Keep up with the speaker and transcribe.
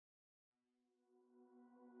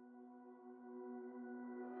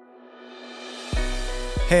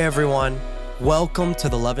Hey everyone, welcome to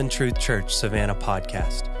the Love and Truth Church Savannah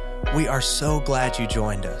podcast. We are so glad you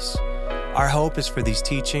joined us. Our hope is for these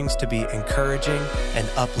teachings to be encouraging and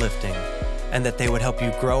uplifting, and that they would help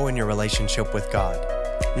you grow in your relationship with God.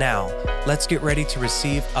 Now, let's get ready to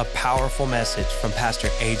receive a powerful message from Pastor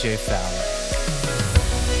AJ Fowler.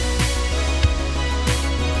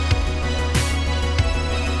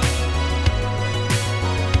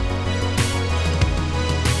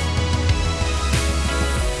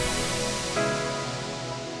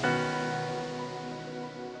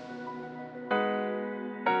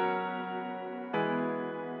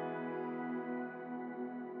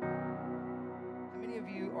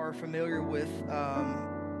 Familiar with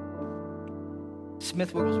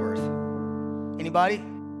Smith Wigglesworth? Anybody?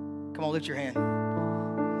 Come on, lift your hand.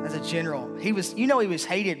 As a general, he was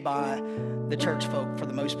hated by the church folk for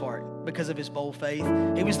the most part because of his bold faith.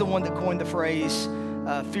 He was the one that coined the phrase,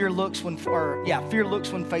 fear looks when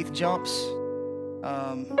faith jumps.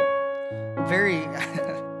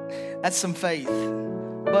 That's some faith.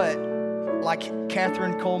 But like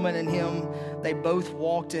Catherine Coleman and him, they both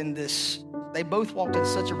walked in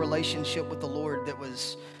such a relationship with the Lord that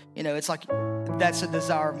was, it's like, that's a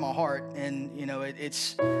desire of my heart. And,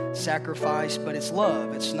 it's sacrifice, but it's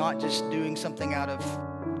love. It's not just doing something out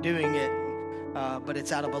of doing it, but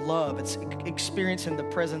it's out of a love. It's experiencing the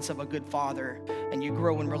presence of a good father, and you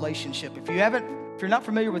grow in relationship. If you're not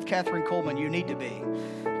familiar with Catherine Coleman, you need to be.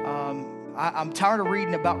 I'm tired of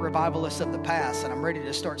reading about revivalists of the past, and I'm ready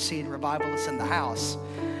to start seeing revivalists in the house.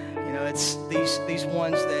 It's these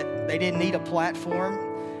ones that they didn't need a platform.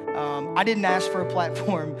 I didn't ask for a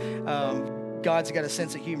platform. God's got a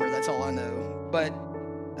sense of humor. That's all I know. But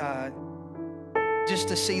just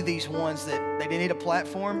to see these ones that they didn't need a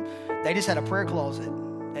platform, they just had a prayer closet.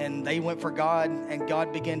 And they went for God, and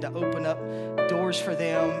God began to open up doors for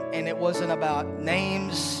them. And it wasn't about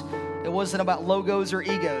names. It wasn't about logos or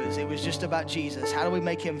egos. It was just about Jesus. How do we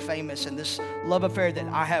make him famous? And this love affair that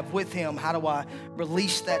I have with him, how do I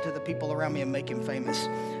release that to the people around me and make him famous?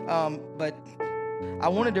 But I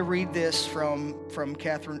wanted to read this from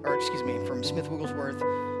Smith Wigglesworth.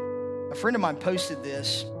 A friend of mine posted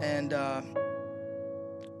this, and I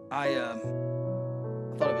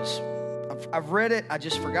thought it was, I've read it, I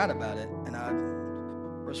just forgot about it. And I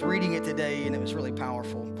was reading it today, and it was really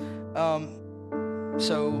powerful.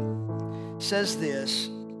 Says this: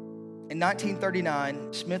 in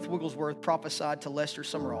 1939, Smith Wigglesworth prophesied to Lester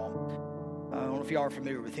Sumrall. I don't know if y'all are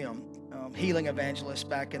familiar with him. Healing evangelist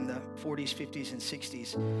back in the 40s, 50s, and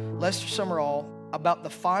 60s. Lester Sumrall about the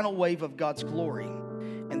final wave of God's glory.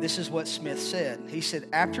 And this is what Smith said. He said,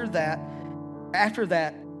 after the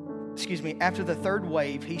third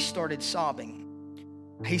wave, he started sobbing.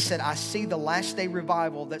 He said, I see the last day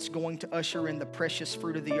revival that's going to usher in the precious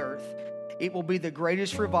fruit of the earth. It will be the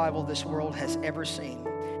greatest revival this world has ever seen.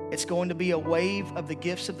 It's going to be a wave of the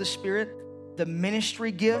gifts of the Spirit. The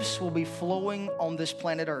ministry gifts will be flowing on this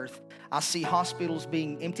planet Earth. I see hospitals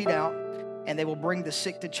being emptied out, and they will bring the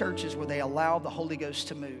sick to churches where they allow the Holy Ghost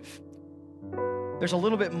to move. There's a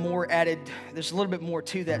little bit more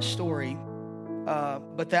to that story,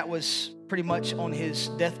 but that was pretty much on his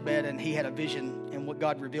deathbed, and he had a vision and what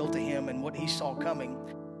God revealed to him and what he saw coming.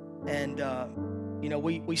 And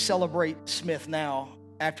we celebrate Smith now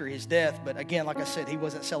after his death, but again, like I said, he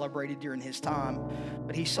wasn't celebrated during his time,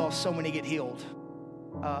 but he saw so many get healed.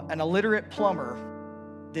 An illiterate plumber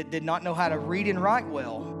that did not know how to read and write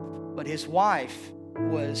well, but his wife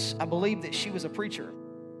I believe that she was a preacher.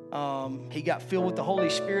 He got filled with the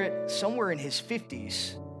Holy Spirit somewhere in his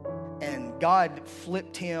 50s, and God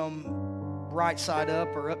flipped him right side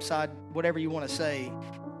up or upside, whatever you want to say.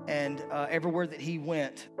 And everywhere that he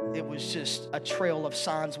went, it was just a trail of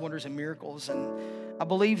signs, wonders, and miracles. And I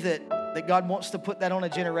believe that God wants to put that on a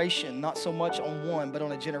generation, not so much on one, but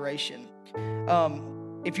on a generation.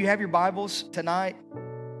 If you have your Bibles tonight,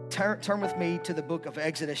 turn with me to the book of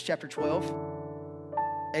Exodus chapter 12.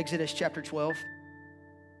 Exodus chapter 12.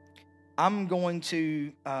 I'm going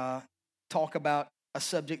to talk about a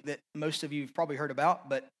subject that most of you have probably heard about,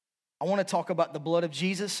 but I want to talk about the blood of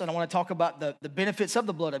Jesus, and I want to talk about the benefits of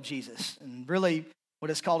the blood of Jesus, and really what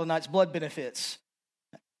is called tonight's blood benefits.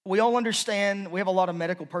 We all understand, we have a lot of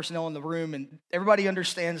medical personnel in the room, and everybody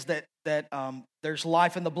understands that there's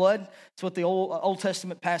life in the blood. It's what the Old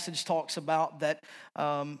Testament passage talks about, that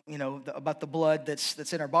about the blood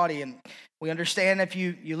that's in our body. And we understand if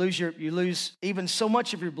you lose even so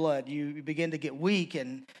much of your blood, you begin to get weak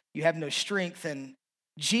and you have no strength. And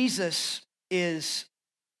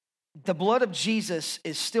the blood of Jesus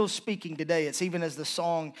is still speaking today. It's even as the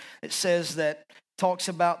song it says that talks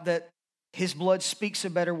about that His blood speaks a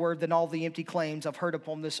better word than all the empty claims I've heard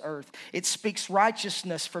upon this earth. It speaks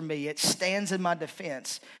righteousness for me. It stands in my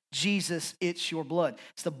defense. Jesus, it's your blood.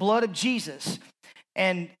 It's the blood of Jesus.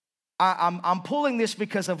 And I'm pulling this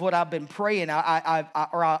because of what I've been praying.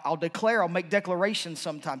 I'll declare, I'll make declarations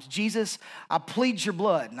sometimes. Jesus, I plead your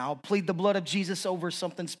blood. And I'll plead the blood of Jesus over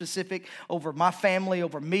something specific, over my family,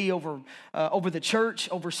 over me, over the church,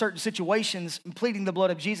 over certain situations. I'm pleading the blood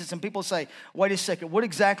of Jesus. And people say, wait a second, what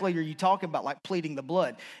exactly are you talking about, like pleading the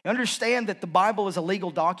blood? You understand that the Bible is a legal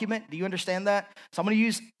document? Do you understand that? So I'm going to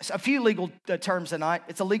use a few legal terms tonight.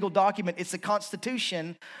 It's a legal document. It's the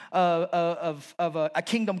constitution of a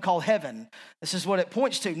kingdom called heaven. This is what it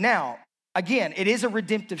points to. Now, again, it is a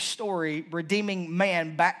redemptive story, redeeming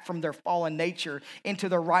man back from their fallen nature into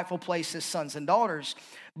their rightful place as sons and daughters.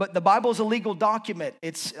 But the Bible is a legal document.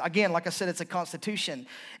 It's, again, like I said, it's a constitution.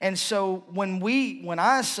 And so when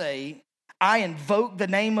I say, I invoke the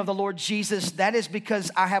name of the Lord Jesus, that is because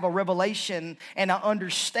I have a revelation and I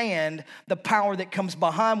understand the power that comes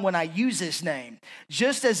behind when I use His name.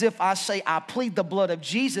 Just as if I say I plead the blood of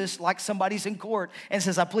Jesus, like somebody's in court and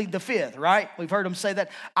says I plead the fifth, right? We've heard them say that.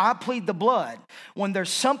 I plead the blood. When there's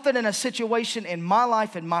something in a situation in my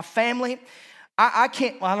life and my family, I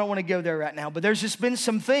don't want to go there right now, but there's just been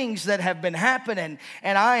some things that have been happening,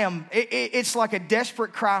 and it's like a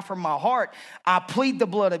desperate cry from my heart. I plead the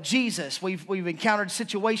blood of Jesus. We've encountered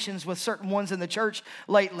situations with certain ones in the church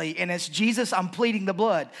lately, and it's Jesus, I'm pleading the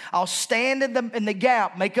blood. I'll stand in the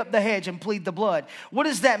gap, make up the hedge, and plead the blood. What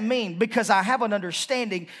does that mean? Because I have an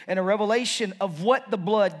understanding and a revelation of what the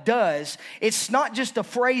blood does. It's not just a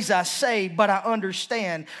phrase I say, but I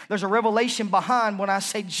understand. There's a revelation behind when I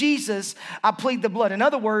say, Jesus, I plead the blood. In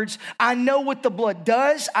other words, I know what the blood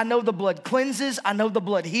does. I know the blood cleanses. I know the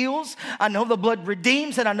blood heals. I know the blood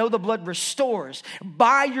redeems, and I know the blood restores.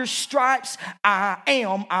 By your stripes,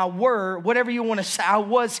 I were, whatever you want to say, I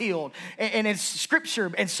was healed. And it's scripture.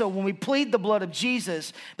 And so when we plead the blood of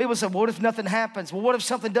Jesus, people say, what if nothing happens? Well, what if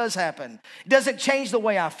something does happen? It doesn't change the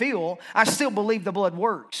way I feel. I still believe the blood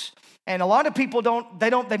works. And a lot of people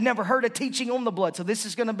they've never heard a teaching on the blood. So this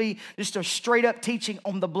is going to be just a straight up teaching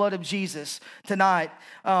on the blood of Jesus tonight.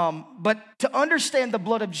 But to understand the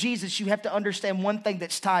blood of Jesus, you have to understand one thing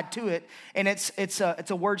that's tied to it. And it's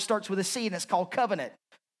a word starts with a C, and it's called covenant.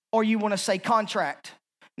 Or you want to say contract.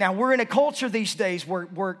 Now, we're in a culture these days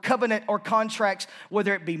where covenant or contracts,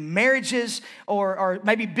 whether it be marriages or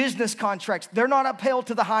maybe business contracts, they're not upheld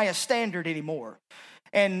to the highest standard anymore.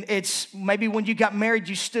 And it's maybe when you got married,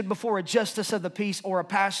 you stood before a justice of the peace or a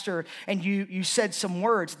pastor and you said some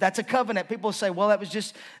words. That's a covenant. People say, well, that was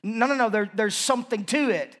just, no, there's something to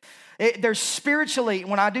it. There's spiritually,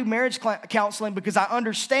 when I do marriage counseling, because I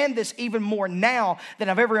understand this even more now than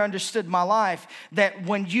I've ever understood in my life, that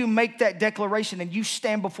when you make that declaration and you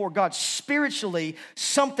stand before God, spiritually,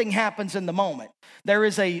 something happens in the moment. There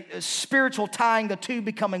is a spiritual tying, the two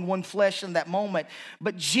becoming one flesh in that moment.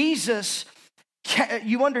 But Jesus,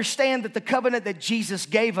 you understand that the covenant that Jesus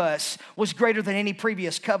gave us was greater than any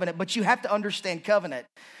previous covenant, but you have to understand covenant.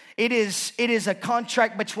 It is a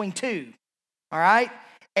contract between two, all right?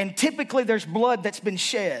 And typically there's blood that's been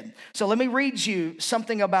shed. So let me read you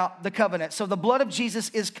something about the covenant. So the blood of Jesus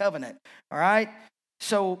is covenant, all right?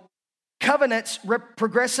 So covenants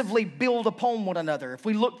progressively build upon one another. If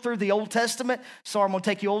we look through the Old Testament, sorry, I'm going to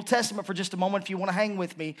take you Old Testament for just a moment if you want to hang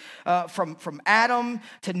with me. From Adam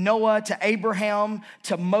to Noah to Abraham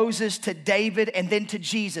to Moses to David and then to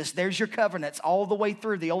Jesus. There's your covenants all the way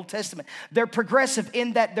through the Old Testament. They're progressive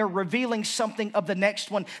in that they're revealing something of the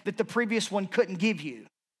next one that the previous one couldn't give you.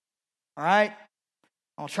 All right?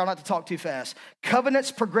 I'll try not to talk too fast.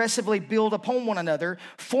 Covenants progressively build upon one another,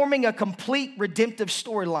 forming a complete redemptive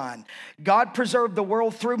storyline. God preserved the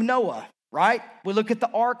world through Noah, right? We look at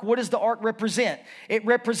the ark. What does the ark represent? It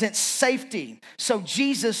represents safety. So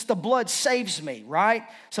Jesus, the blood saves me, right?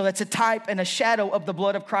 So that's a type and a shadow of the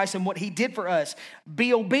blood of Christ and what He did for us.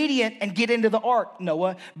 Be obedient and get into the ark,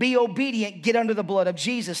 Noah. Be obedient, get under the blood of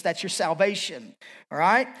Jesus. That's your salvation, all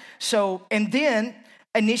right? So, and then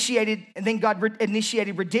God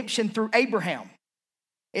initiated redemption through Abraham,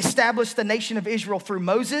 established the nation of Israel through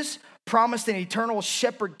Moses, promised an eternal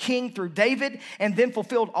shepherd king through David, and then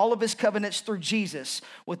fulfilled all of His covenants through Jesus.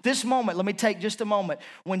 With this moment, let me take just a moment.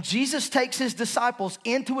 When Jesus takes His disciples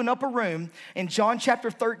into an upper room in John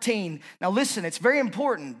chapter 13, now listen, it's very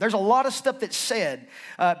important. There's a lot of stuff that's said.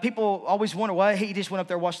 People always wonder, well, He just went up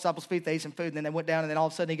there, washed the disciples' feet, they ate some food, and then they went down, and then all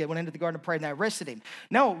of a sudden He went into the garden and prayed, and they arrested Him.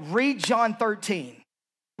 No, read John 13.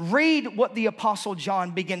 Read what the Apostle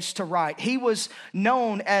John begins to write. He was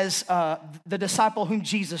known as the disciple whom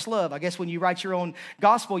Jesus loved. I guess when you write your own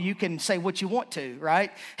gospel, you can say what you want to,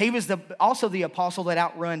 right? He was also the apostle that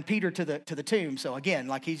outrun Peter to the tomb. So again,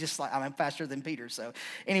 like he's just like, I'm faster than Peter. So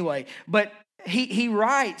anyway, but he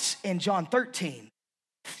writes in John 13,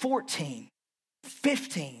 14,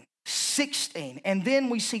 15, 16, and then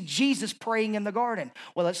we see Jesus praying in the garden.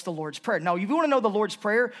 Well, that's the Lord's Prayer. Now, if you want to know the Lord's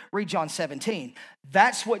Prayer, read John 17.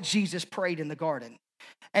 That's what Jesus prayed in the garden.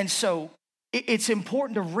 And so it's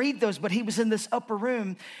important to read those, but he was in this upper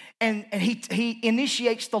room, and he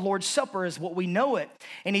initiates the Lord's Supper as what we know it.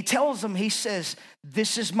 And he tells them, he says,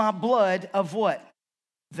 this is my blood of what?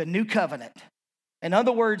 The new covenant. In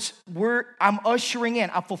other words, I'm ushering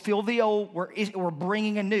in. I fulfill the old. We're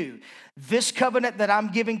bringing a new. This covenant that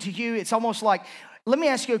I'm giving to you, it's almost like, let me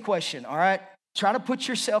ask you a question, all right? Try to put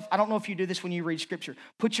yourself, I don't know if you do this when you read Scripture.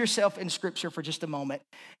 Put yourself in Scripture for just a moment.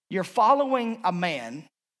 You're following a man.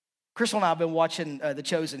 Crystal and I have been watching The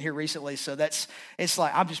Chosen here recently, so it's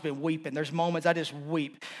like I've just been weeping. There's moments I just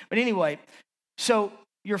weep. But anyway, so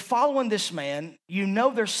you're following this man. You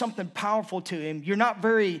know there's something powerful to him. You're not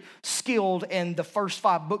very skilled in the first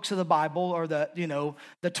 5 books of the Bible or the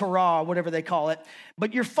Torah, whatever they call it.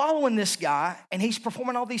 But you're following this guy, and he's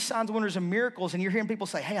performing all these signs, wonders, and miracles, and you're hearing people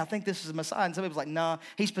say, hey, I think this is the Messiah. And some people's like, nah,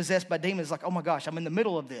 he's possessed by demons. Like, oh my gosh, I'm in the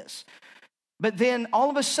middle of this. But then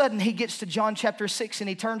all of a sudden he gets to John chapter 6, and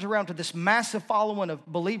he turns around to this massive following of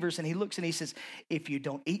believers, and he looks and he says, if you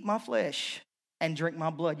don't eat my flesh and drink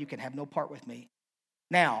my blood, you can have no part with me.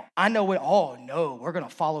 Now, I know oh no, we're going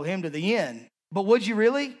to follow him to the end. But would you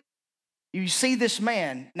really? You see this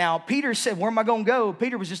man. Now, Peter said, where am I going to go?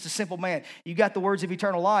 Peter was just a simple man. You got the words of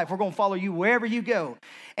eternal life. We're going to follow you wherever you go.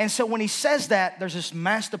 And so when he says that, there's this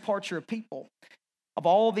mass departure of people. Of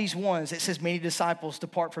all these ones, it says many disciples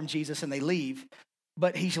depart from Jesus and they leave.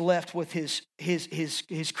 But he's left with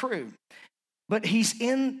his crew. But he's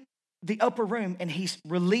in the upper room, and he's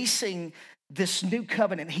releasing this new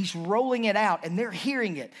covenant. He's rolling it out, and they're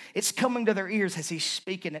hearing it. It's coming to their ears as he's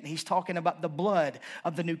speaking it, and he's talking about the blood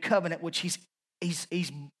of the new covenant, which he's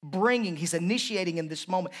bringing, he's initiating in this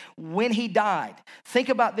moment. When he died, think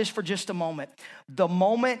about this for just a moment. The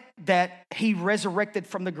moment that he resurrected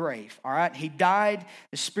from the grave, all right? He died,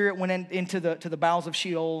 the spirit went into the bowels of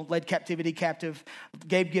Sheol, led captivity captive,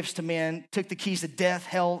 gave gifts to men, took the keys to death,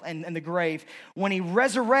 hell, and the grave. When he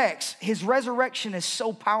resurrects, his resurrection is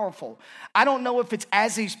so powerful. I don't know if it's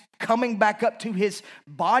as he's coming back up to his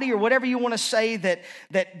body or whatever you want to say, that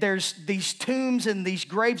there's these tombs and these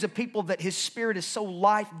graves of people, that his spirit is so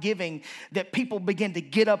life-giving that people begin to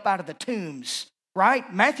get up out of the tombs,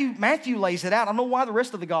 right? Matthew lays it out. I don't know why the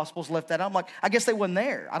rest of the Gospels left that out. I'm like, I guess they weren't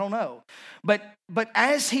there. I don't know. But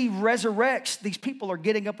as he resurrects, these people are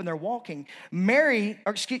getting up and they're walking. Mary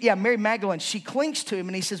Magdalene, she clings to him,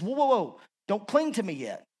 and he says, whoa, don't cling to me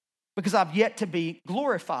yet, because I've yet to be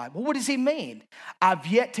glorified. Well, what does he mean? I've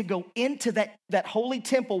yet to go into that holy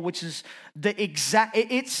temple, which is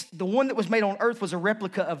it's the one that was made on earth was a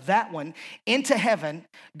replica of that one, into heaven,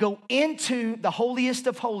 go into the holiest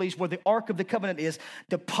of holies where the Ark of the Covenant is,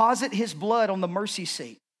 deposit his blood on the mercy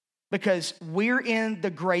seat, because we're in the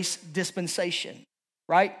grace dispensation,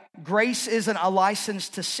 right? Grace isn't a license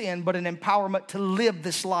to sin, but an empowerment to live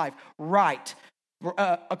this life right,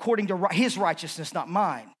 according to his righteousness, not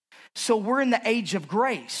mine. So we're in the age of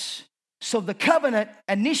grace. So the covenant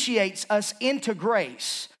initiates us into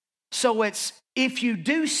grace. So it's, if you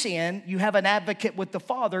do sin, you have an advocate with the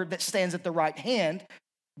Father that stands at the right hand.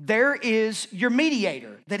 There is your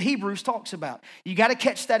mediator that Hebrews talks about. You got to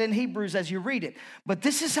catch that in Hebrews as you read it. But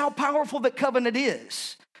this is how powerful that covenant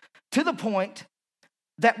is, to the point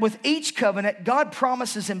that with each covenant, God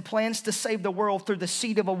promises and plans to save the world through the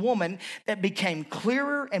seed of a woman that became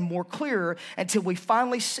clearer and more clearer until we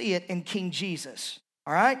finally see it in King Jesus,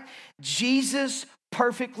 all right? Jesus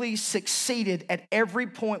perfectly succeeded at every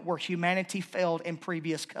point where humanity failed in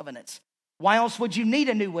previous covenants. Why else would you need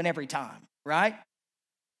a new one every time, right?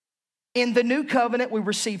 In the new covenant, we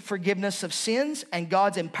receive forgiveness of sins and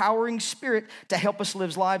God's empowering spirit to help us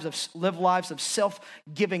live lives of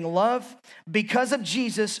self-giving love. Because of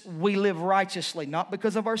Jesus, we live righteously, not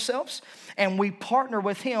because of ourselves, and we partner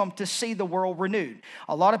with him to see the world renewed.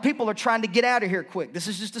 A lot of people are trying to get out of here quick. This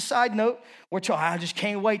is just a side note. I just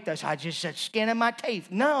can't wait. I just skinning my teeth.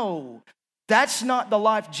 No, that's not the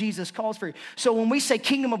life Jesus calls for you. So when we say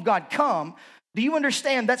kingdom of God come, do you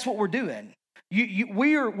understand that's what we're doing?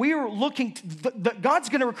 We are looking, God's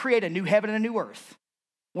going to create a new heaven and a new earth.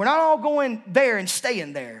 We're not all going there and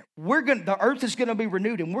staying there. The earth is going to be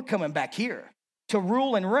renewed, and we're coming back here to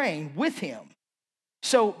rule and reign with him.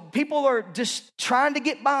 So people are just trying to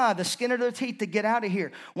get by the skin of their teeth to get out of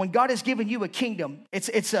here. When God has given you a kingdom,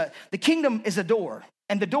 the kingdom is a door,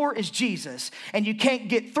 and the door is Jesus. And you can't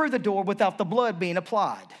get through the door without the blood being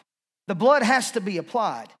applied. The blood has to be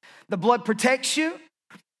applied. The blood protects you.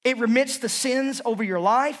 It remits the sins over your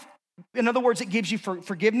life. In other words, it gives you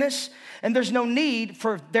forgiveness. And there's no need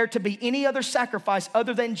for there to be any other sacrifice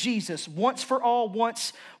other than Jesus. Once for all,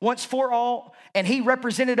 once for all. And he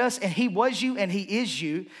represented us, and he was you, and he is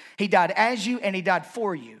you. He died as you, and he died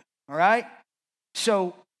for you. All right?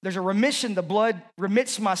 So there's a remission. The blood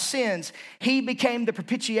remits my sins. He became the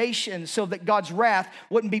propitiation so that God's wrath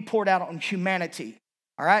wouldn't be poured out on humanity.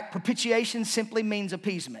 All right? Propitiation simply means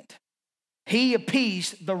appeasement. He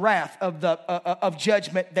appeased the wrath of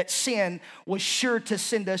judgment that sin was sure to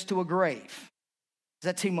send us to a grave. Is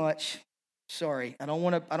that too much? Sorry, I don't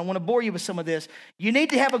want to bore you with some of this. You need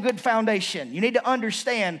to have a good foundation. You need to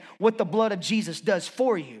understand what the blood of Jesus does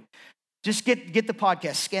for you. Just get the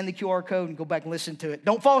podcast, scan the QR code, and go back and listen to it.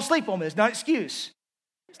 Don't fall asleep on this. Not an excuse.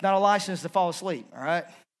 It's not a license to fall asleep. All right.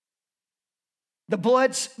 The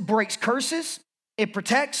blood breaks curses. It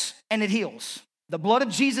protects and it heals. The blood of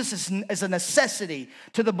Jesus is a necessity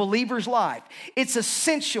to the believer's life. It's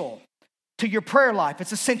essential to your prayer life.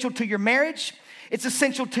 It's essential to your marriage. It's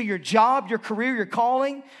essential to your job, your career, your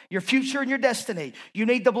calling, your future, and your destiny. You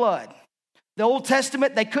need the blood. The Old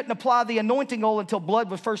Testament, they couldn't apply the anointing oil until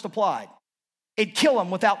blood was first applied. It'd kill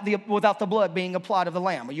them without the blood being applied of the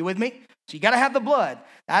lamb. Are you with me? So you got to have the blood.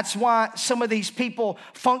 That's why some of these people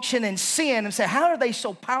function in sin and say, how are they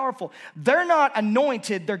so powerful? They're not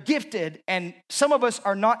anointed, they're gifted, and some of us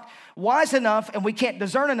are not wise enough and we can't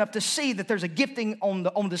discern enough to see that there's a gifting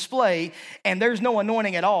on display and there's no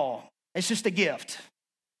anointing at all. It's just a gift,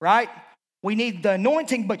 right? We need the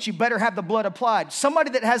anointing, but you better have the blood applied.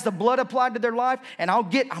 Somebody that has the blood applied to their life, and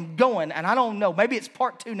I'm going, and I don't know. Maybe it's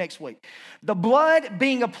part 2 next week. The blood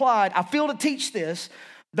being applied, I feel to teach this.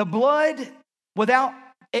 The blood without,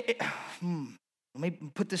 let me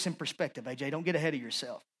put this in perspective, AJ. Don't get ahead of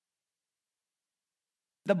yourself.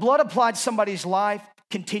 The blood applied to somebody's life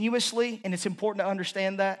continuously, and it's important to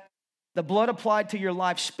understand that. The blood applied to your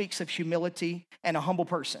life speaks of humility and a humble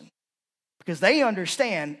person. Because they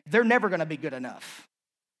understand they're never going to be good enough.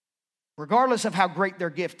 Regardless of how great their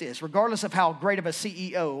gift is, regardless of how great of a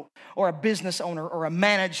CEO or a business owner or a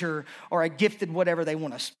manager or a gifted whatever they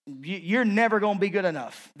want to, you're never going to be good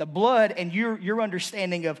enough. The blood and your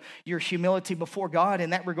understanding of your humility before God in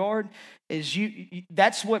that regard is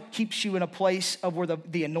that's what keeps you in a place of where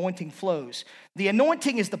the anointing flows. The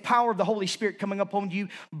anointing is the power of the Holy Spirit coming upon you,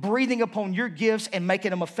 breathing upon your gifts and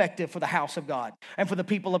making them effective for the house of God and for the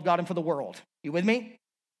people of God and for the world. You with me?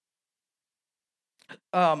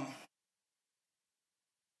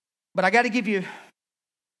 But I got to give you, I'm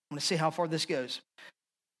going to see how far this goes.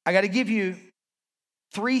 I got to give you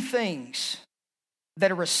 3 things that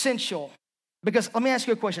are essential. Because let me ask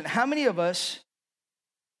you a question. How many of us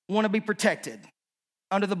want to be protected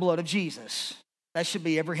under the blood of Jesus? That should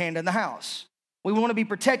be every hand in the house. We want to be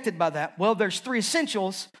protected by that. Well, there's 3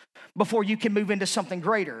 essentials before you can move into something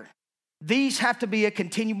greater. These have to be a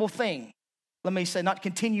continual thing. Let me say not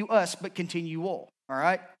continuous, but continual. All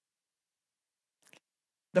right?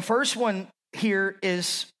 The first one here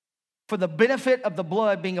is for the benefit of the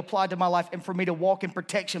blood being applied to my life and for me to walk in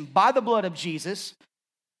protection by the blood of Jesus.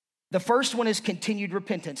 The first one is continued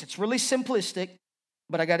repentance. It's really simplistic,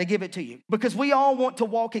 but I got to give it to you because we all want to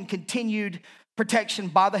walk in continued protection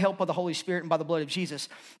by the help of the Holy Spirit and by the blood of Jesus.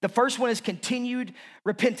 The first one is continued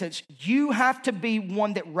repentance. You have to be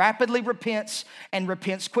one that rapidly repents and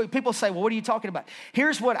repents quick. People say, well, what are you talking about?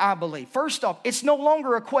 Here's what I believe. First off, it's no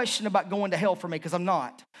longer a question about going to hell for me because I'm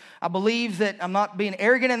not. I believe that I'm not being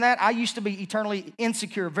arrogant in that. I used to be eternally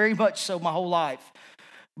insecure, very much so my whole life.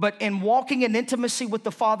 But in walking in intimacy with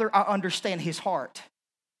the Father, I understand his heart.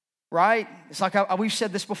 Right? It's like we've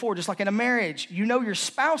said this before, just like in a marriage. You know your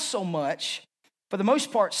spouse so much. For the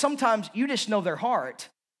most part, sometimes you just know their heart.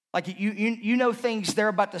 Like you know things they're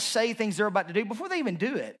about to say, things they're about to do before they even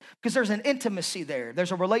do it. Because there's an intimacy there.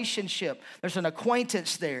 There's a relationship. There's an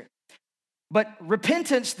acquaintance there. But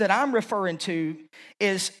repentance that I'm referring to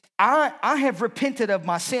is I have repented of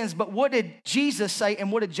my sins. But what did Jesus say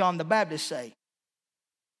and what did John the Baptist say?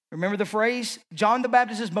 Remember the phrase? John the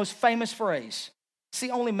Baptist's most famous phrase. It's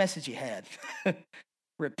the only message he had.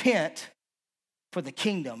 Repent, for the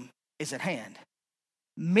kingdom is at hand.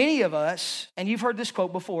 Many of us, and you've heard this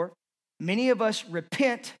quote before, many of us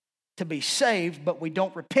repent to be saved, but we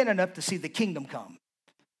don't repent enough to see the kingdom come.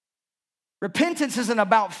 Repentance isn't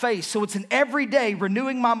about faith, so it's an everyday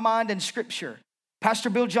renewing my mind in Scripture. Pastor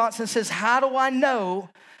Bill Johnson says, how do I know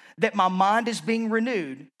that my mind is being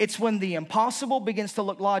renewed, it's when the impossible begins to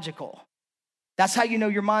look logical. That's how you know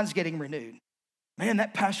your mind's getting renewed. Man,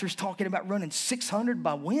 that pastor's talking about running 600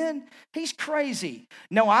 by when? He's crazy.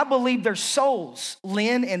 No, I believe there's souls,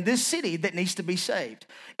 Lynn, in this city that needs to be saved,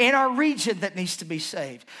 in our region that needs to be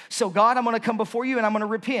saved. So God, I'm going to come before you and I'm going to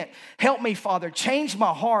repent. Help me, Father. Change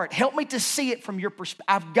my heart. Help me to see it from your perspective.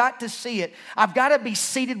 I've got to see it. I've got to be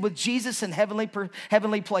seated with Jesus in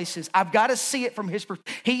heavenly places. I've got to see it from his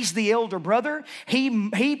perspective. He's the elder brother.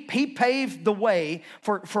 He paved the way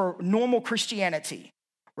for normal Christianity,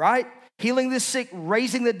 right? Healing the sick,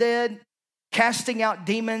 raising the dead, casting out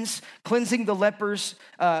demons, cleansing the lepers,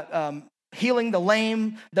 healing the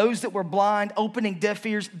lame, those that were blind, opening deaf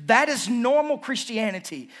ears. That is normal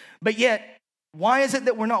Christianity. But yet, why is it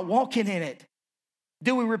that we're not walking in it?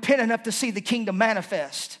 Do we repent enough to see the kingdom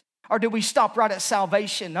manifest? Or do we stop right at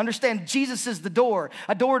salvation? Understand, Jesus is the door.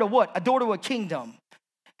 A door to what? A door to a kingdom.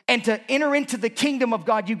 And to enter into the kingdom of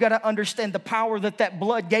God, you've got to understand the power that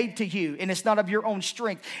blood gave to you. And it's not of your own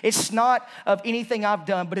strength. It's not of anything I've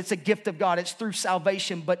done, but it's a gift of God. It's through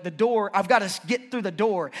salvation. But the door, I've got to get through the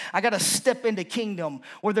door. I got to step into kingdom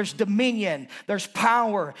where there's dominion, there's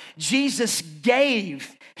power. Jesus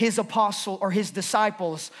gave his apostle or his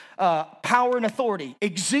disciples power and authority.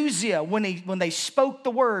 Exousia, when they spoke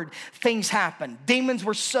the word, things happened. Demons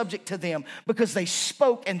were subject to them because they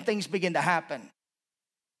spoke and things began to happen.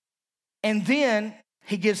 And then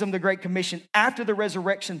he gives them the Great Commission after the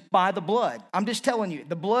resurrection by the blood. I'm just telling you,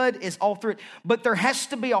 the blood is all through it. But there has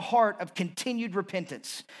to be a heart of continued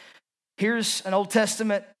repentance. Here's an Old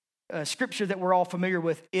Testament scripture that we're all familiar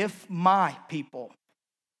with. If my people.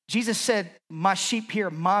 Jesus said, my sheep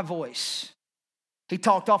hear my voice. He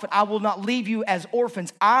talked often, I will not leave you as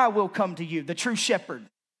orphans. I will come to you, the true shepherd.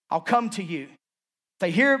 I'll come to you.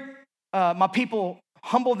 They hear my people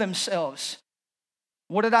humble themselves.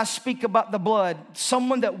 What did I speak about the blood?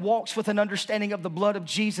 Someone that walks with an understanding of the blood of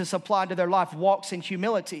Jesus applied to their life walks in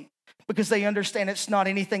humility because they understand it's not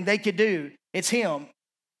anything they could do. It's him.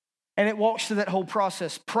 And it walks through that whole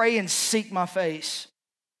process. Pray and seek my face.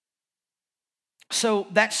 So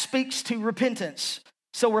that speaks to repentance.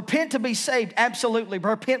 So repent to be saved, absolutely.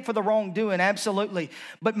 Repent for the wrongdoing, absolutely.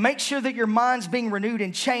 But make sure that your mind's being renewed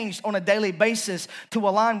and changed on a daily basis to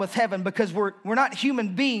align with heaven, because we're not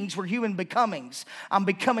human beings, we're human becomings. I'm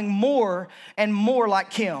becoming more and more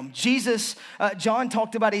like him. Jesus, John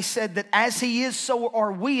talked about, he said that as he is, so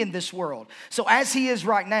are we in this world. So as he is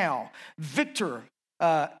right now, Victor,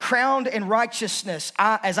 crowned in righteousness,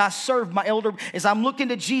 as I serve my elder, as I'm looking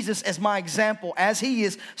to Jesus as my example, as he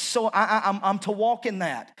is, so I'm to walk in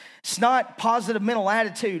that. It's not positive mental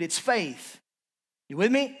attitude, it's faith. You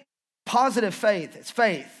with me? Positive faith, it's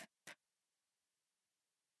faith.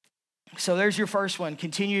 So there's your first one,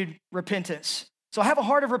 continued repentance. So have a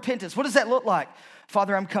heart of repentance. What does that look like?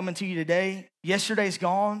 Father, I'm coming to you today. Yesterday's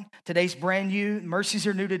gone. Today's brand new. Mercies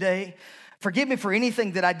are new today. Forgive me for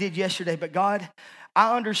anything that I did yesterday, but God,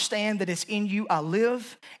 I understand that it's in you I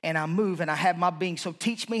live and I move and I have my being. So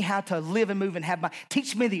teach me how to live and move and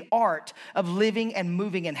teach me the art of living and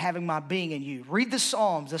moving and having my being in you. Read the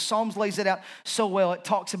Psalms. The Psalms lays it out so well. It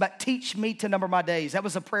talks about teach me to number my days. That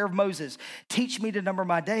was a prayer of Moses. Teach me to number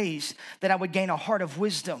my days that I would gain a heart of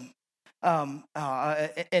wisdom. And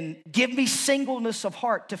give me singleness of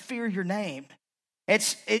heart to fear your name.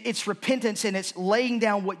 It's repentance, and it's laying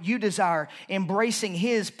down what you desire, embracing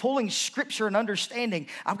his, pulling scripture and understanding.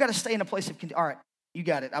 I've got to stay in a place of, all right, you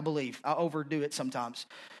got it, I believe. I overdo it sometimes.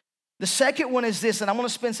 The second one is this, and I'm going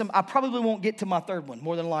to spend I probably won't get to my third one,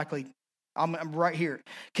 more than likely. I'm right here.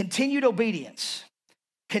 Continued obedience.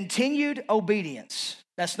 Continued obedience.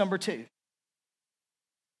 That's number 2.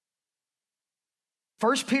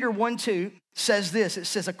 1 Peter 1:2 says this. It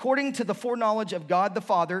says, according to the foreknowledge of God the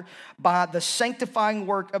Father, by the sanctifying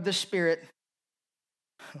work of the Spirit,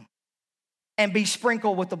 and be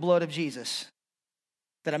sprinkled with the blood of Jesus.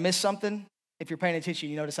 Did I miss something? If you're paying attention,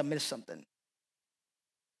 you notice I missed something.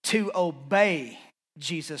 To obey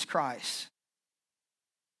Jesus Christ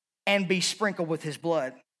and be sprinkled with his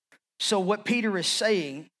blood. So what Peter is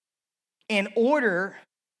saying, in order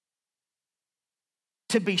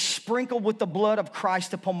to be sprinkled with the blood of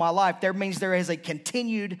Christ upon my life, there means there is a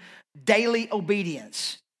continued daily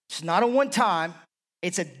obedience. It's not a one time,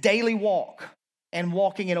 it's a daily walk and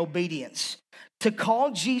walking in obedience. To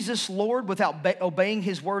call Jesus Lord without obeying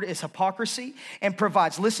his word is hypocrisy and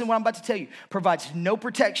provides, listen what I'm about to tell you, provides no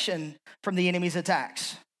protection from the enemy's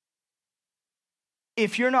attacks.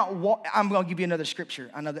 If you're not, I'm going to give you another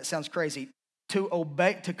scripture. I know that sounds crazy.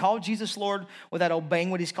 To call Jesus Lord without obeying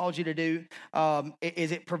what he's called you to do,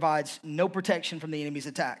 it provides no protection from the enemy's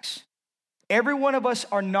attacks. Every one of us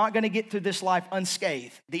are not going to get through this life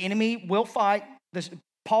unscathed. The enemy will fight.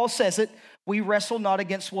 Paul says it. We wrestle not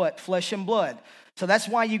against what? Flesh and blood. So that's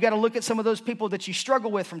why you got to look at some of those people that you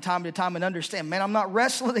struggle with from time to time and understand, man, I'm not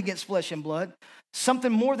wrestling against flesh and blood.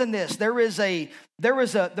 Something more than this. There's a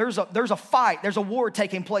fight. There's a war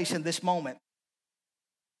taking place in this moment.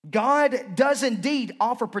 God does indeed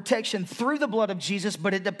offer protection through the blood of Jesus,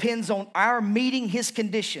 but it depends on our meeting his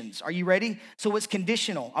conditions. Are you ready? So it's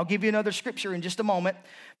conditional. I'll give you another scripture in just a moment,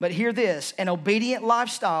 but hear this. An obedient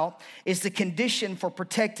lifestyle is the condition for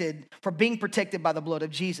being protected by the blood of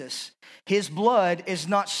Jesus. His blood is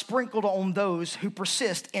not sprinkled on those who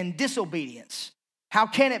persist in disobedience. How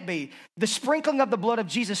can it be? The sprinkling of the blood of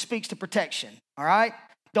Jesus speaks to protection, all right?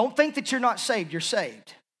 Don't think that you're not saved. You're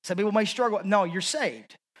saved. Some people may struggle. No, you're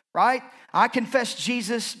saved. Right? I confess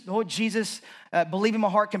Jesus, Lord Jesus, believe in my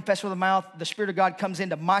heart, confess with the mouth. The Spirit of God comes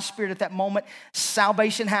into my spirit at that moment.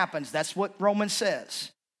 Salvation happens. That's what Romans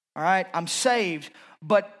says. All right? I'm saved,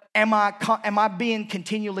 but am I being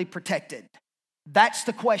continually protected? That's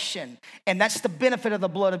the question. And that's the benefit of the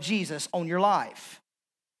blood of Jesus on your life.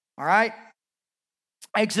 All right?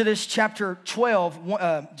 Exodus chapter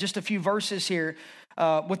 12, just a few verses here.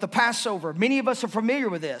 With the Passover. Many of us are familiar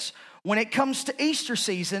with this. When it comes to Easter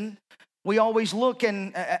season, we always look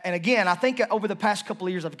and again, I think over the past couple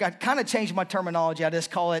of years, I've kind of changed my terminology. I just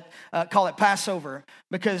call it Passover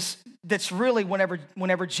because that's really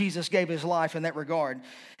whenever Jesus gave his life in that regard.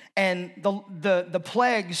 And the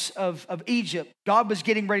plagues of Egypt, God was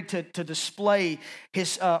getting ready to display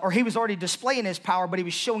his, or he was already displaying his power, but he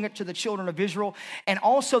was showing it to the children of Israel, and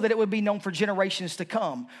also that it would be known for generations to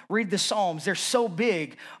come. Read the Psalms; they're so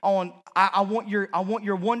big on. I want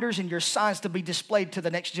your wonders and your signs to be displayed to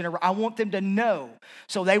the next generation. I want them to know,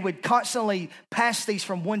 so they would constantly pass these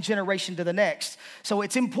from one generation to the next. So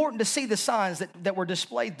it's important to see the signs that were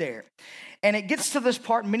displayed there. And it gets to this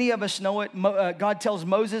part, many of us know it. God tells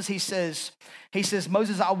Moses, he says,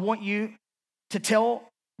 Moses, I want you to tell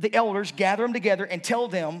the elders, gather them together and tell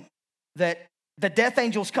them that the death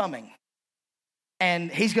angel's coming.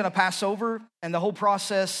 And he's going to pass over. And the whole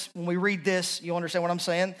process, when we read this, you'll understand what I'm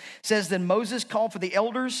saying. It says, then Moses called for the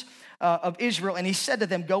elders of Israel, and he said to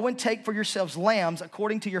them, go and take for yourselves lambs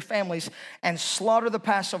according to your families and slaughter the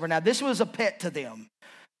Passover. Now, this was a pet to them.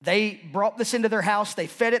 They brought this into their house. They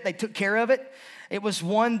fed it. They took care of it. It was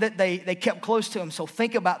one that they kept close to them. So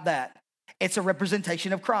think about that. It's a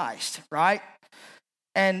representation of Christ, right?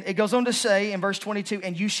 And it goes on to say in verse 22,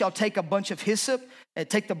 and you shall take a bunch of hyssop, and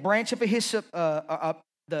take the branch of a hyssop,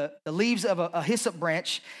 the leaves of a hyssop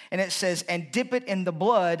branch, and it says, and dip it in the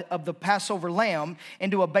blood of the Passover lamb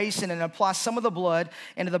into a basin, and apply some of the blood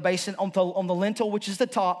into the basin on the lintel, which is the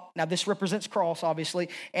top. Now this represents cross, obviously,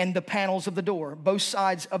 and the panels of the door, both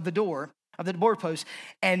sides of the door, of the doorpost.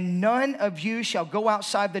 And none of you shall go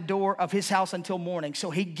outside the door of his house until morning. So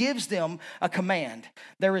he gives them a command.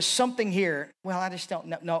 There is something here. Well, I just don't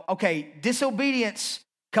know. No. Okay, disobedience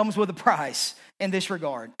comes with a price in this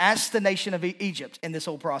regard. Ask the nation of Egypt in this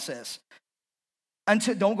whole process.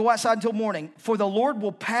 Don't go outside until morning, for the Lord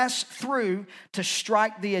will pass through to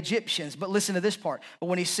strike the Egyptians. But listen to this part. But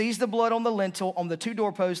when he sees the blood on the lintel, on the two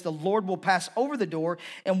doorposts, the Lord will pass over the door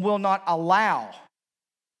and will not allow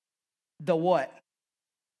the what?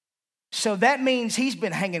 So that means he's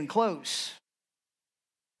been hanging close,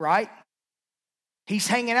 right? He's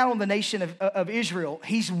hanging out on the nation of Israel.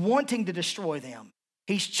 He's wanting to destroy them.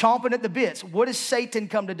 He's chomping at the bits. What does Satan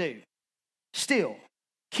come to do? Steal,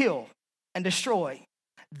 kill, and destroy.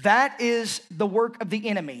 That is the work of the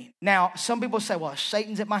enemy. Now, some people say, well,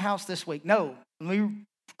 Satan's at my house this week. No, let me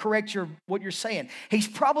correct what you're saying. He's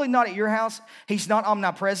probably not at your house. He's not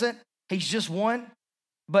omnipresent. He's just one.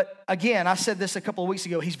 But again, I said this a couple of weeks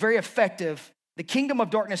ago. He's very effective. The kingdom of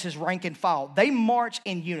darkness is rank and file. They march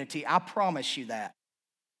in unity. I promise you that.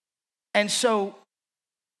 And so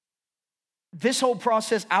this whole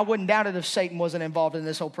process, I wouldn't doubt it if Satan wasn't involved in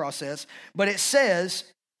this whole process. But it says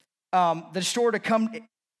the destroyer to come,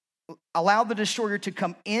 allow the destroyer to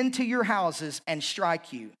come into your houses and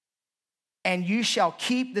strike you. And you shall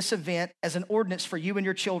keep this event as an ordinance for you and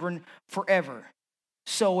your children forever.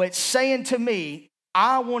 So it's saying to me,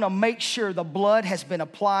 I want to make sure the blood has been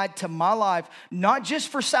applied to my life, not just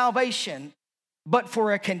for salvation, but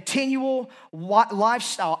for a continual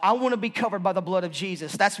lifestyle. I want to be covered by the blood of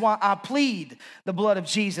Jesus. That's why I plead the blood of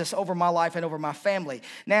Jesus over my life and over my family.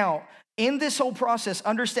 Now, in this whole process,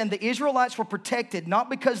 understand the Israelites were protected not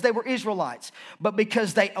because they were Israelites, but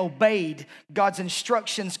because they obeyed God's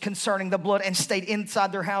instructions concerning the blood and stayed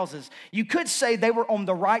inside their houses. You could say they were on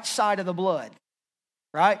the right side of the blood.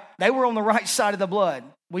 Right? They were on the right side of the blood.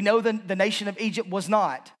 We know the nation of Egypt was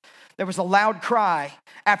not. there was a loud cry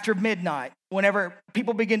after midnight whenever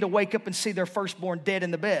people begin to wake up and see their firstborn dead in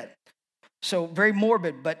the bed. So very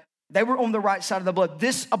morbid, but they were on the right side of the blood.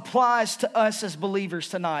 This applies to us as believers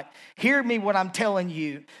tonight. Hear me what I'm telling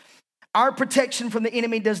you. Our protection from the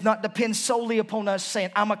enemy does not depend solely upon us saying,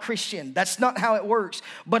 I'm a Christian. That's not how it works,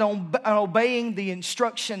 but on obeying the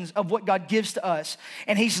instructions of what God gives to us.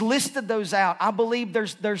 And he's listed those out. I believe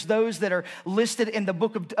there's those that are listed in the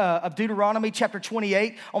book of Deuteronomy chapter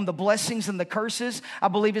 28 on the blessings and the curses. I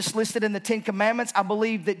believe it's listed in the 10 Commandments. I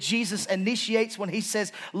believe that Jesus initiates when he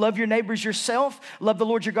says, love your neighbors yourself, love the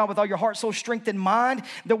Lord your God with all your heart, soul, strength, and mind.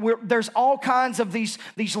 There's all kinds of these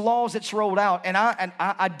laws that's rolled out. And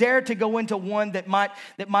I dare to go into one that might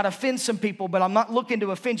offend some people, but I'm not looking to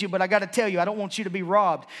offend you, but I got to tell you, I don't want you to be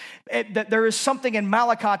robbed. There is something in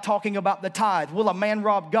Malachi talking about the tithe. Will a man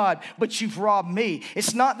rob God? But you've robbed me.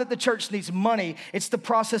 It's not that the church needs money. It's the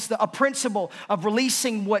process, a principle of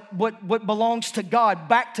releasing what belongs to God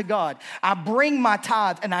back to God. I bring my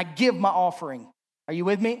tithe and I give my offering. Are you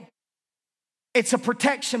with me? It's a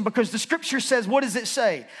protection because the scripture says, what does it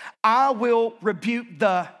say? I will rebuke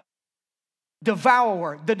the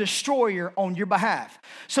devourer, the destroyer on your behalf.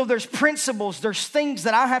 So there's principles, there's things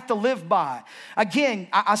that I have to live by. Again,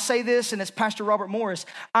 I say this, and it's Pastor Robert Morris,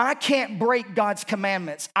 I can't break God's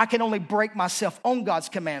commandments. I can only break myself on God's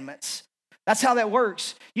commandments. That's how that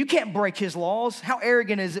works. You can't break his laws. How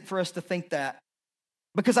arrogant is it for us to think that?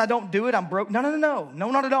 Because I don't do it, I'm broke. No, not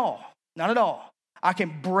at all. Not at all. I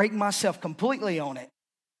can break myself completely on it.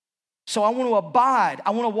 So I want to abide.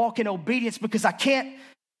 I want to walk in obedience because I can't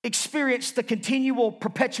experience the continual,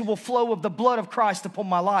 perpetual flow of the blood of Christ upon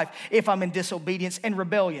my life if I'm in disobedience and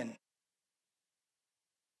rebellion.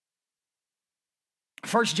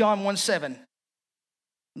 1 John 1:7.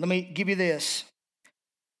 Let me give you this.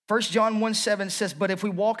 1 John 1:7 says, but if we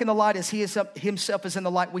walk in the light as he himself is in the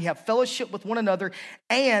light, we have fellowship with one another,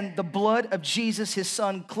 and the blood of Jesus, his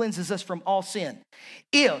son, cleanses us from all sin.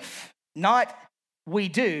 If, not we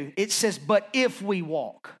do, it says, but if we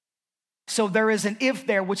walk. So there is an if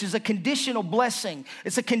there, which is a conditional blessing.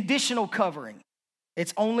 It's a conditional covering.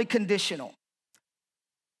 It's only conditional.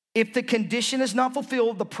 If the condition is not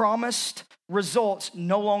fulfilled, the promised results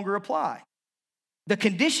no longer apply. The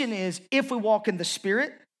condition is if we walk in the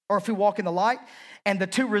Spirit or if we walk in the light, and the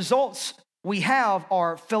two results we have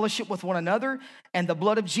are fellowship with one another and the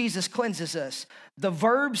blood of Jesus cleanses us. The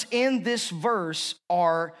verbs in this verse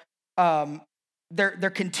are they're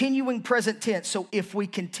continuing present tense. So if we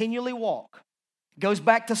continually walk, it goes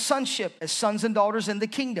back to sonship as sons and daughters in the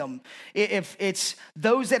kingdom. If it's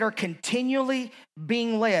those that are continually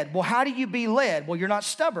being led. Well, how do you be led? Well, you're not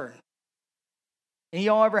stubborn. Any of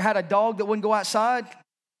y'all ever had a dog that wouldn't go outside?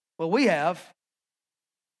 Well, we have.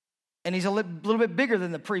 And he's a little bit bigger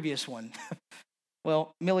than the previous one.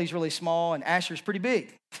 Well, Millie's really small and Asher's pretty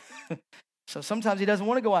big. So sometimes he doesn't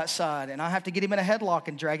want to go outside, and I have to get him in a headlock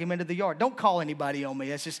and drag him into the yard. Don't call anybody on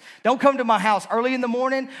me. It's just, don't come to my house early in the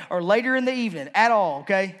morning or later in the evening at all,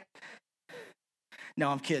 okay? No,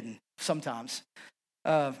 I'm kidding, sometimes.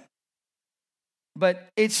 But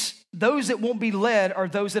it's those that won't be led are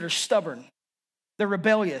those that are stubborn. They're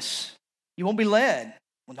rebellious. You won't be led.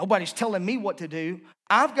 Well, nobody's telling me what to do.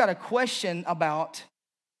 I've got a question about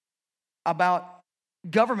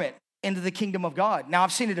government into the kingdom of God. Now,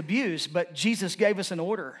 I've seen it abused, but Jesus gave us an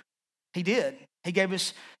order. He did. He gave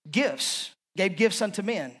us gifts, gave gifts unto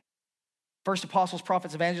men. First apostles,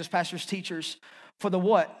 prophets, evangelists, pastors, teachers. For the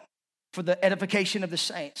what? For the edification of the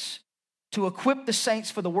saints. To equip the saints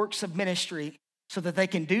for the works of ministry so that they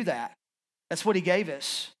can do that. That's what he gave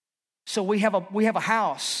us. So we have a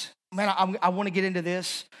house. Man, I want to get into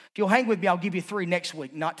this. If you'll hang with me, I'll give you 3 next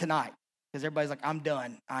week, not tonight. Because everybody's like, I'm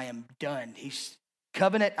done. I am done. He's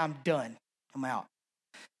covenant, I'm done. I'm out.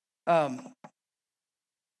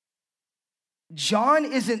 John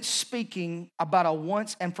isn't speaking about a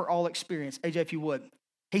once and for all experience. AJ, if you would.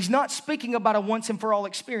 He's not speaking about a once and for all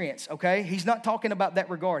experience, okay? He's not talking about that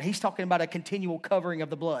regard. He's talking about a continual covering of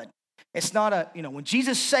the blood. It's not when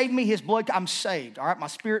Jesus saved me, his blood, I'm saved, all right? My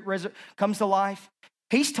spirit comes to life.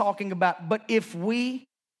 He's talking about, but if we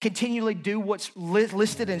continually do what's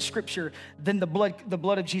listed in Scripture, then the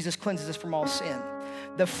blood of Jesus cleanses us from all sin.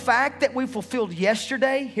 The fact that we fulfilled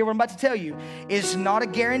yesterday, hear what I'm about to tell you, is not a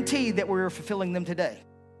guarantee that we're fulfilling them today,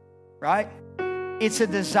 right? It's a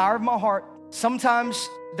desire of my heart. Sometimes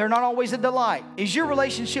they're not always a delight. Is your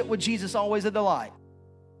relationship with Jesus always a delight?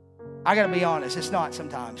 I got to be honest, it's not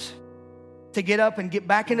sometimes. To get up and get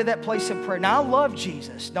back into that place of prayer. Now, I love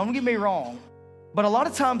Jesus, don't get me wrong, but a lot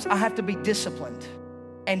of times I have to be disciplined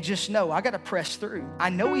and just know I got to press through. I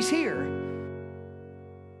know he's here.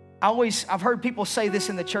 I've heard people say this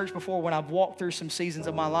in the church before when I've walked through some seasons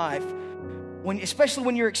of my life, especially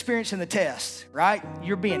when you're experiencing the test, right?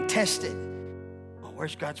 You're being tested. Oh,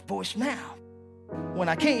 where's God's voice now? When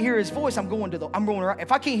I can't hear his voice,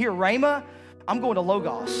 if I can't hear Rhema, I'm going to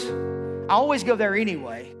Logos. I always go there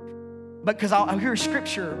anyway, because I'll hear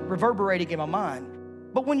scripture reverberating in my mind.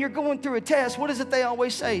 But when you're going through a test, what is it they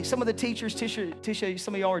always say? Some of the teachers, Tisha,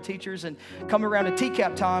 some of y'all are teachers and come around to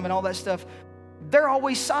TCAP time and all that stuff, they're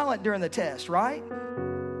always silent during the test, right?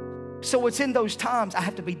 So it's in those times I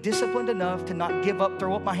have to be disciplined enough to not give up,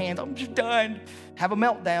 throw up my hands, I'm just done, have a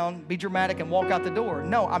meltdown, be dramatic, and walk out the door.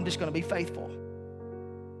 No, I'm just going to be faithful.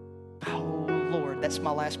 Oh, Lord, that's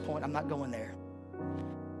my last point. I'm not going there.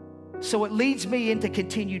 So it leads me into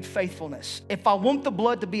continued faithfulness. If I want the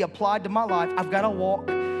blood to be applied to my life, I've got to walk,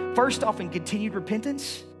 first off, in continued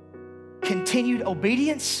repentance, continued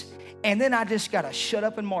obedience, and then I just got to shut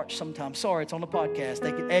up and march sometimes. Sorry, it's on the podcast.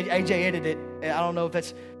 AJ edited it. I don't know if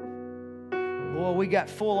that's... Boy, we got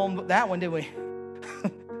full on that one, didn't we?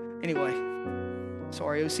 Anyway,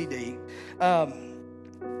 sorry, OCD.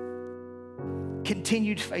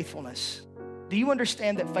 Continued faithfulness. Do you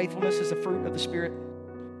understand that faithfulness is a fruit of the Spirit?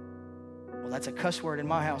 Well, that's a cuss word in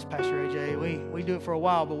my house, Pastor AJ. We do it for a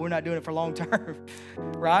while, but we're not doing it for long term,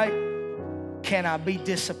 right? Can I be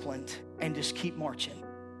disciplined and just keep marching?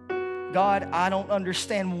 God, I don't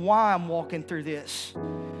understand why I'm walking through this.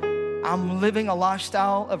 I'm living a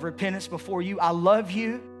lifestyle of repentance before you. I love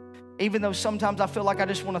you, even though sometimes I feel like I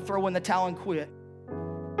just want to throw in the towel and quit.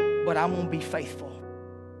 But I'm going to be faithful.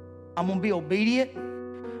 I'm going to be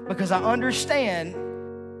obedient because I understand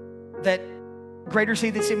that greater is he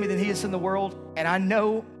that's in me than he is in the world, and I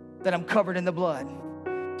know that I'm covered in the blood.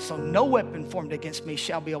 So no weapon formed against me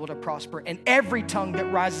shall be able to prosper, and every tongue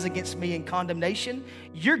that rises against me in condemnation,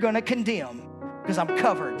 you're going to condemn because I'm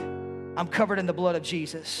covered. I'm covered in the blood of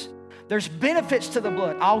Jesus. There's benefits to the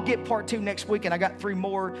blood. I'll get part 2 next week, and I got 3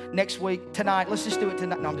 more next week. Tonight, let's just do it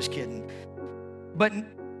tonight. No, I'm just kidding. But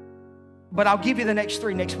I'll give you the next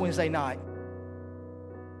 3 next Wednesday night.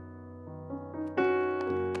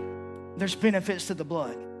 There's benefits to the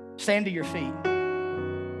blood. Stand to your feet.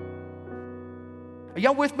 Are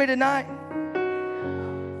y'all with me tonight?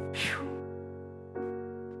 Whew.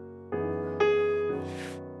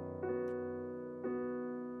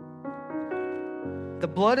 The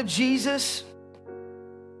blood of Jesus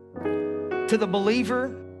to the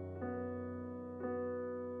believer,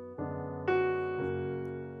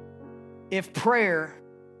 if prayer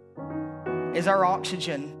is our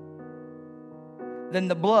oxygen, then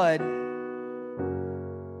the blood,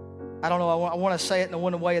 I don't know, I want to say it in the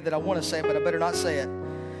one way that I want to say it, but I better not say it.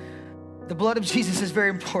 The blood of Jesus is very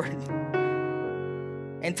important.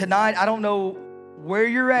 And tonight, I don't know where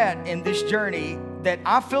you're at in this journey, that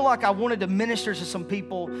I feel like I wanted to minister to some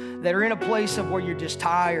people that are in a place of where you're just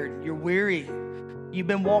tired, you're weary, you've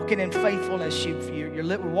been walking in faithfulness,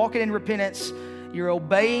 you're walking in repentance, you're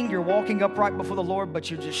obeying, you're walking upright before the Lord,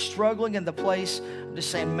 but you're just struggling in the place. I'm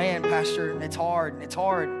just saying, man, Pastor, it's hard.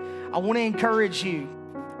 I want to encourage you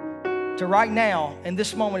to right now, in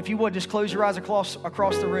this moment, if you would, just close your eyes across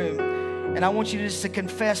the room, and I want you just to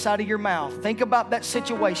confess out of your mouth. Think about that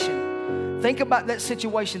situation. Think about that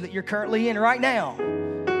situation that you're currently in right now.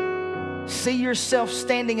 See yourself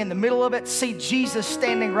standing in the middle of it. See Jesus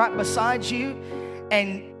standing right beside you.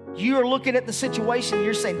 And you are looking at the situation.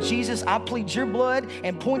 You're saying, Jesus, I plead your blood,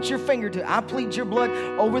 and point your finger to it. I plead your blood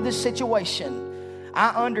over this situation. I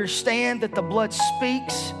understand that the blood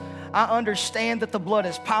speaks. I understand that the blood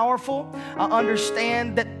is powerful. I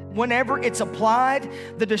understand that whenever it's applied,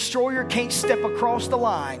 the destroyer can't step across the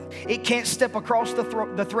line. It can't step across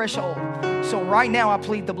the threshold. So right now I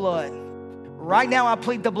plead the blood. Right now I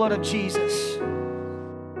plead the blood of Jesus.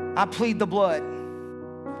 I plead the blood.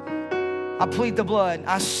 I plead the blood.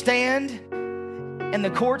 I stand in the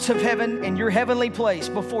courts of heaven in your heavenly place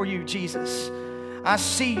before you, Jesus. I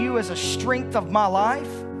see you as a strength of my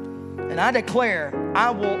life, and I declare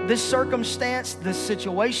this circumstance, this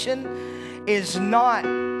situation is not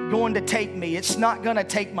going to take me. It's not going to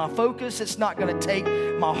take my focus. It's not going to take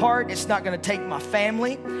my heart. It's not going to take my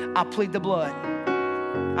family. I plead the blood.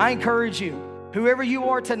 I encourage you, whoever you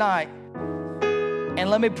are tonight, and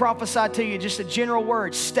let me prophesy to you just a general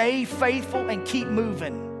word. Stay faithful and keep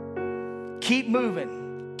moving. Keep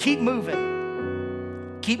moving. Keep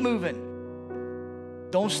moving. Keep moving.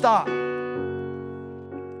 Don't stop.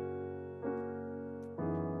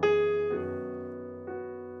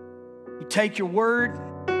 You take your word,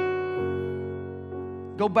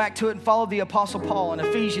 go back to it and follow the Apostle Paul in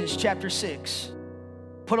Ephesians chapter 6.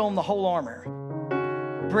 Put on the whole armor.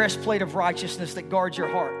 breastplate of righteousness that guards your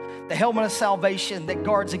heart, the helmet of salvation that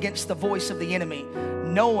guards against the voice of the enemy,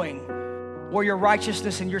 knowing where your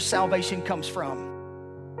righteousness and your salvation comes from.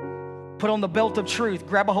 Put on the belt of truth,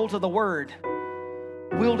 grab a hold of the word,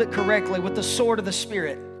 wield it correctly with the sword of the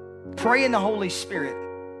Spirit. Pray in the Holy Spirit.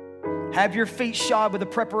 Have your feet shod with the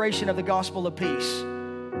preparation of the gospel of peace.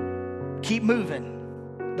 Keep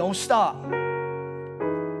moving. Don't stop.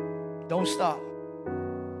 Don't stop.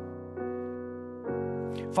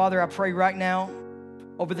 Father, I pray right now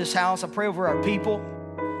over this house. I pray over our people.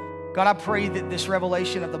 God, I pray that this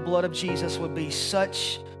revelation of the blood of Jesus would be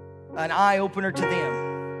such an eye-opener to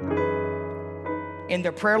them in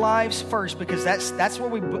their prayer lives first, because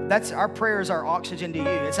that's our prayer is our oxygen to you.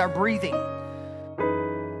 It's our breathing.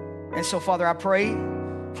 And so, Father, I pray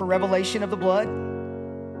for revelation of the blood,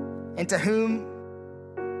 and to whom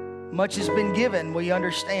much has been given, we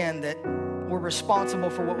understand that we're responsible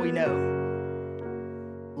for what we know.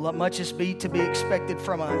 Much is to be expected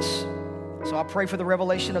from us. So I pray for the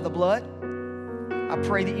revelation of the blood. I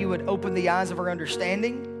pray that you would open the eyes of our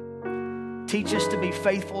understanding. Teach us to be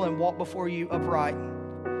faithful and walk before you upright,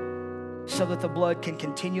 so that the blood can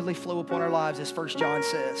continually flow upon our lives, as 1 John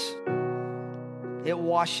says. It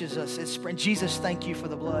washes us. Jesus, thank you for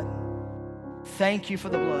the blood. Thank you for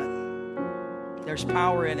the blood. There's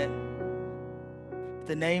power in it. In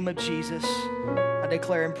the name of Jesus, I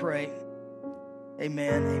declare and pray.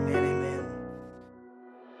 Amen, amen, amen.